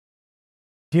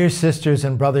Dear sisters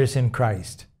and brothers in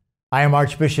Christ, I am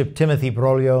Archbishop Timothy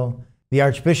Broglio, the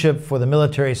Archbishop for the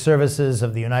Military Services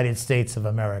of the United States of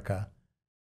America.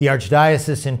 The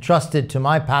Archdiocese entrusted to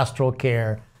my pastoral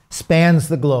care spans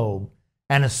the globe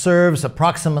and serves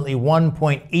approximately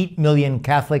 1.8 million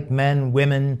Catholic men,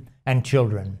 women, and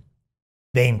children.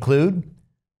 They include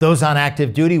those on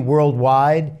active duty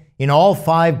worldwide in all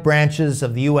 5 branches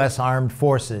of the U.S. Armed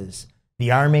Forces,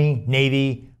 the Army,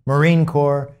 Navy, Marine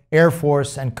Corps, Air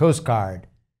Force, and Coast Guard,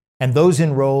 and those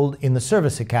enrolled in the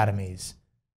service academies,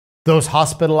 those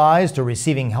hospitalized or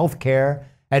receiving health care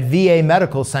at VA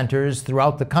medical centers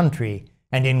throughout the country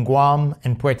and in Guam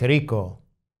and Puerto Rico,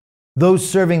 those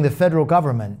serving the federal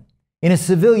government in a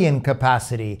civilian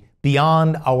capacity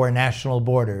beyond our national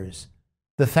borders,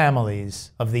 the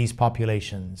families of these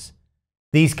populations.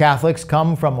 These Catholics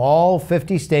come from all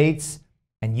 50 states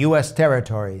and U.S.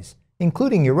 territories,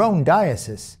 including your own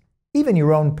diocese, even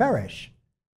your own parish.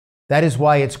 That is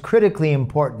why it's critically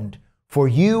important for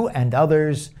you and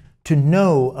others to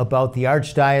know about the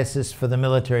Archdiocese for the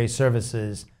Military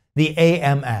Services, the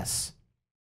AMS.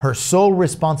 Her sole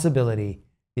responsibility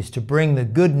is to bring the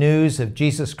good news of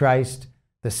Jesus Christ,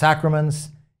 the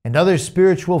sacraments, and other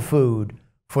spiritual food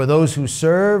for those who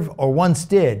serve or once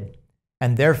did,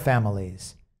 and their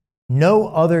families. No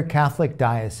other Catholic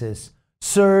diocese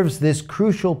serves this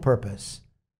crucial purpose.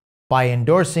 By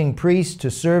endorsing priests to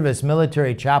serve as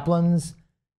military chaplains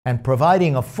and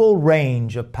providing a full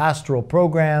range of pastoral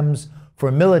programs for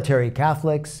military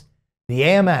Catholics, the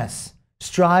AMS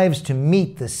strives to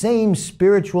meet the same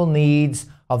spiritual needs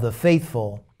of the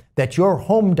faithful that your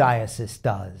home diocese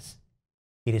does.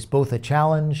 It is both a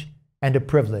challenge and a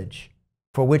privilege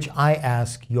for which I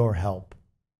ask your help.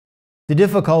 The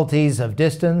difficulties of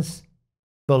distance,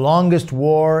 the longest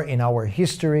war in our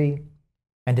history,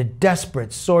 and a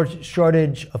desperate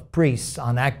shortage of priests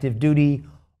on active duty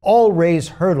all raise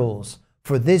hurdles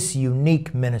for this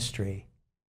unique ministry.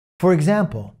 For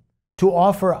example, to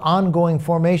offer ongoing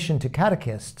formation to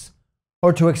catechists,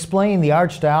 or to explain the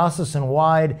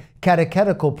Archdiocesan-wide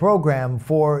catechetical program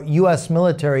for U.S.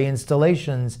 military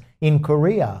installations in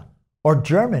Korea or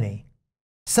Germany.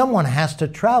 Someone has to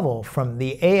travel from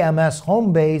the AMS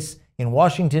home base in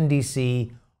Washington,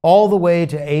 D.C., all the way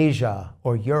to Asia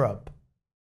or Europe.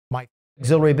 My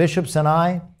auxiliary bishops and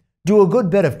I do a good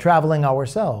bit of traveling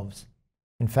ourselves.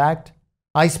 In fact,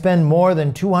 I spend more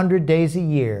than 200 days a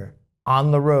year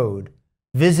on the road,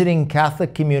 visiting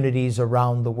Catholic communities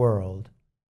around the world.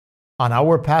 On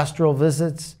our pastoral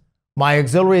visits, my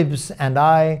auxiliaries and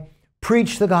I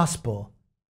preach the gospel,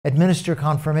 administer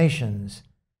confirmations,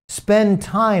 spend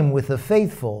time with the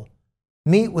faithful,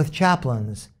 meet with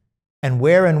chaplains, and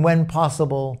where and when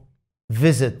possible,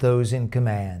 visit those in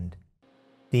command.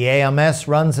 The AMS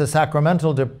runs a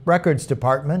sacramental records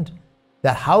department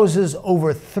that houses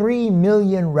over 3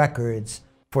 million records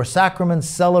for sacraments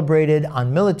celebrated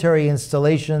on military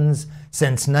installations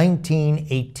since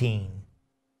 1918.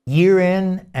 Year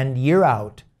in and year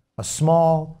out, a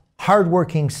small,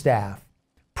 hardworking staff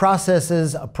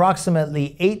processes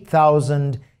approximately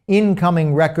 8,000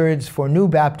 incoming records for new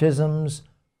baptisms,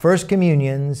 first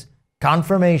communions,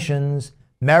 confirmations,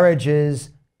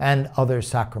 marriages, and other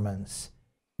sacraments.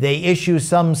 They issue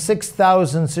some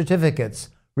 6,000 certificates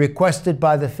requested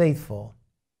by the faithful.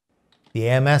 The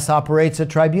AMS operates a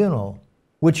tribunal,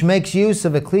 which makes use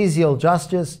of ecclesial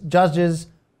judges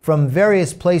from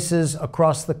various places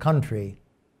across the country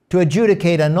to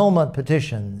adjudicate annulment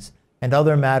petitions and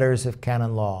other matters of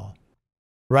canon law.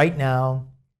 Right now,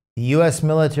 the U.S.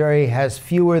 military has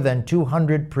fewer than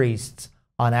 200 priests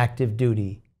on active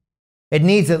duty. It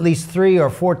needs at least 3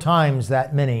 or 4 times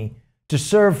that many to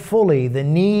serve fully the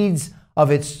needs of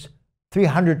its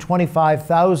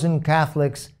 325,000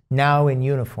 Catholics now in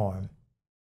uniform.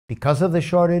 Because of the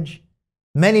shortage,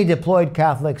 many deployed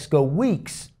Catholics go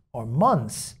weeks or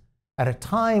months at a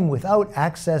time without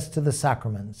access to the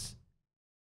sacraments.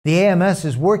 The AMS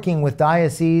is working with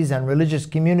dioceses and religious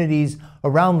communities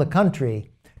around the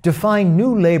country to find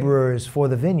new laborers for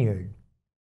the vineyard.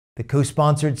 The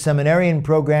co-sponsored seminarian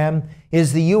program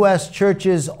is the U.S.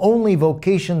 Church's only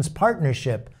vocations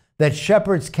partnership that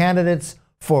shepherds candidates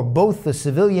for both the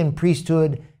civilian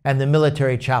priesthood and the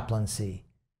military chaplaincy.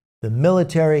 The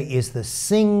military is the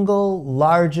single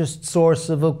largest source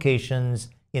of vocations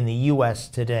in the U.S.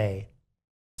 today.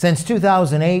 Since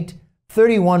 2008,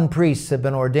 31 priests have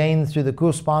been ordained through the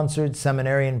co-sponsored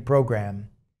seminarian program.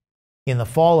 In the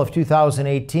fall of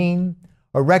 2018,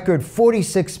 a record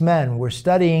 46 men were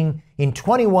studying in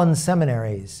 21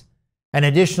 seminaries. An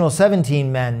additional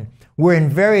 17 men were in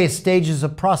various stages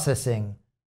of processing.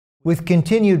 With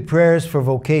continued prayers for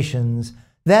vocations,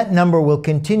 that number will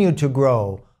continue to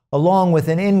grow, along with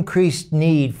an increased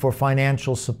need for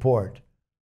financial support.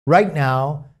 Right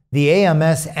now, the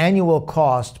AMS annual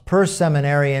cost per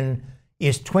seminarian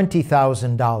is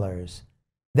 $20,000.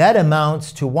 That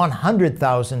amounts to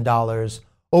 $100,000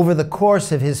 over the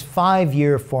course of his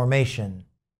 5-year formation.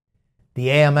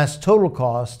 The AMS total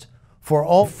cost for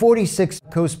all 46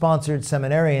 co-sponsored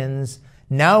seminarians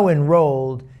now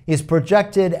enrolled is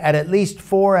projected at least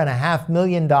 $4.5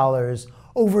 million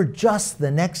over just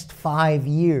the next 5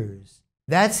 years.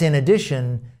 That's in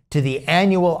addition to the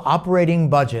annual operating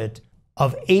budget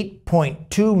of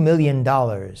 $8.2 million.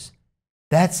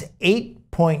 That's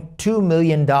 $8.2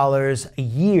 million a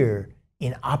year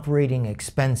in operating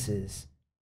expenses.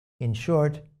 In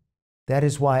short, that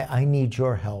is why I need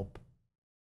your help.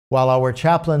 While our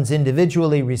chaplains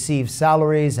individually receive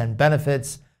salaries and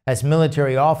benefits as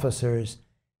military officers,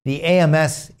 the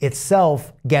AMS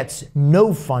itself gets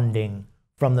no funding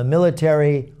from the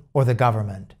military or the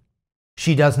government.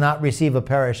 She does not receive a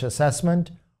parish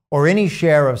assessment or any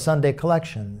share of Sunday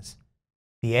collections.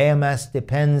 The AMS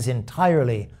depends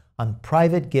entirely on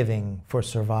private giving for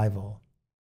survival.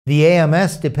 The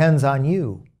AMS depends on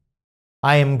you.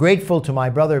 I am grateful to my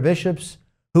brother bishops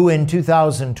who in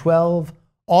 2012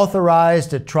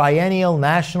 authorized a Triennial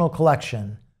National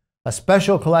Collection, a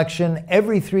special collection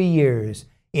every 3 years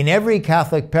in every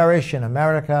Catholic parish in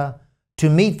America to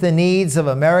meet the needs of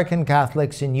American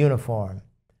Catholics in uniform.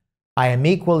 I am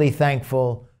equally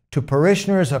thankful to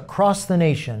parishioners across the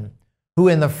nation who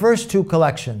in the first 2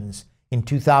 collections, in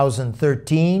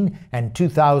 2013 and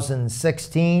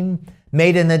 2016,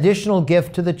 made an additional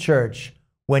gift to the Church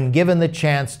when given the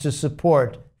chance to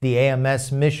support the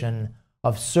AMS mission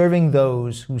of serving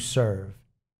those who serve.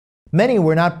 Many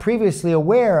were not previously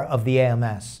aware of the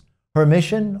AMS, her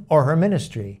mission, or her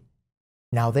ministry.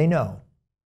 Now they know,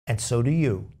 and so do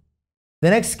you. The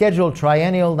next scheduled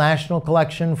Triennial National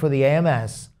Collection for the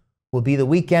AMS will be the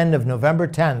weekend of November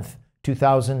 10th,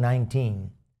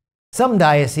 2019. Some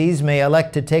dioceses may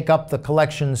elect to take up the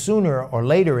collection sooner or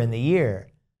later in the year,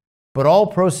 but all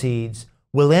proceeds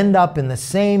will end up in the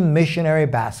same missionary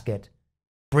basket,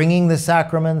 bringing the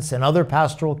sacraments and other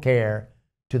pastoral care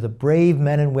to the brave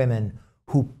men and women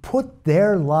who put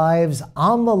their lives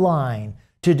on the line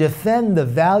to defend the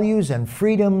values and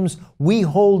freedoms we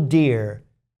hold dear,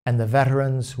 and the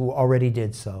veterans who already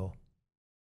did so.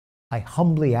 I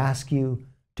humbly ask you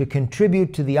to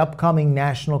contribute to the upcoming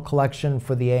National Collection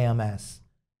for the AMS.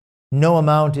 No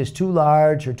amount is too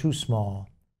large or too small.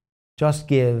 Just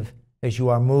give as you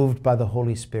are moved by the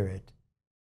Holy Spirit.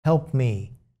 Help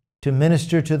me to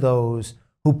minister to those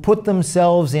who put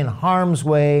themselves in harm's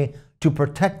way to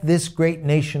protect this great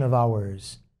nation of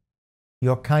ours.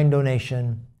 Your kind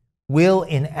donation will,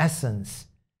 in essence,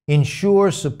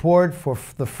 ensure support for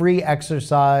the free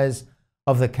exercise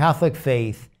of the Catholic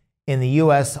faith in the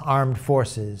U.S. Armed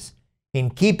Forces, in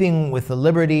keeping with the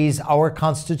liberties our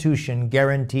Constitution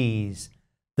guarantees,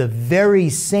 the very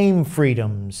same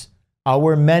freedoms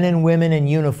our men and women in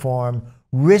uniform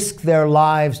risk their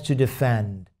lives to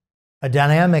defend. A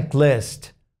dynamic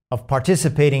list of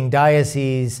participating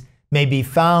dioceses may be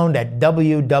found at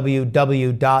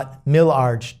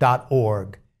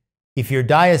www.millarch.org. If your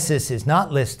diocese is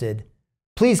not listed,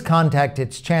 please contact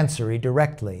its chancery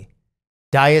directly.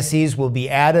 Dioceses will be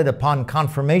added upon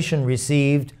confirmation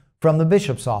received from the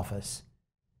bishop's office.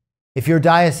 If your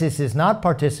diocese is not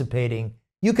participating,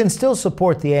 you can still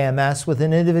support the AMS with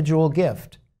an individual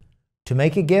gift. To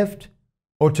make a gift,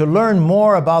 or to learn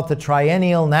more about the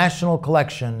Triennial National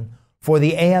Collection for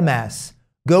the AMS,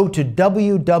 go to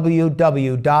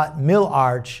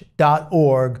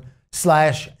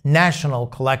www.millarch.org/national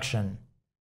collection.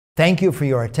 Thank you for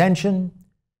your attention,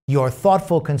 your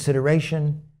thoughtful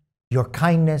consideration, your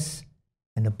kindness,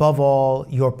 and above all,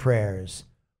 your prayers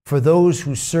for those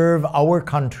who serve our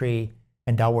country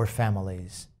and our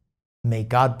families. May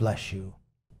God bless you.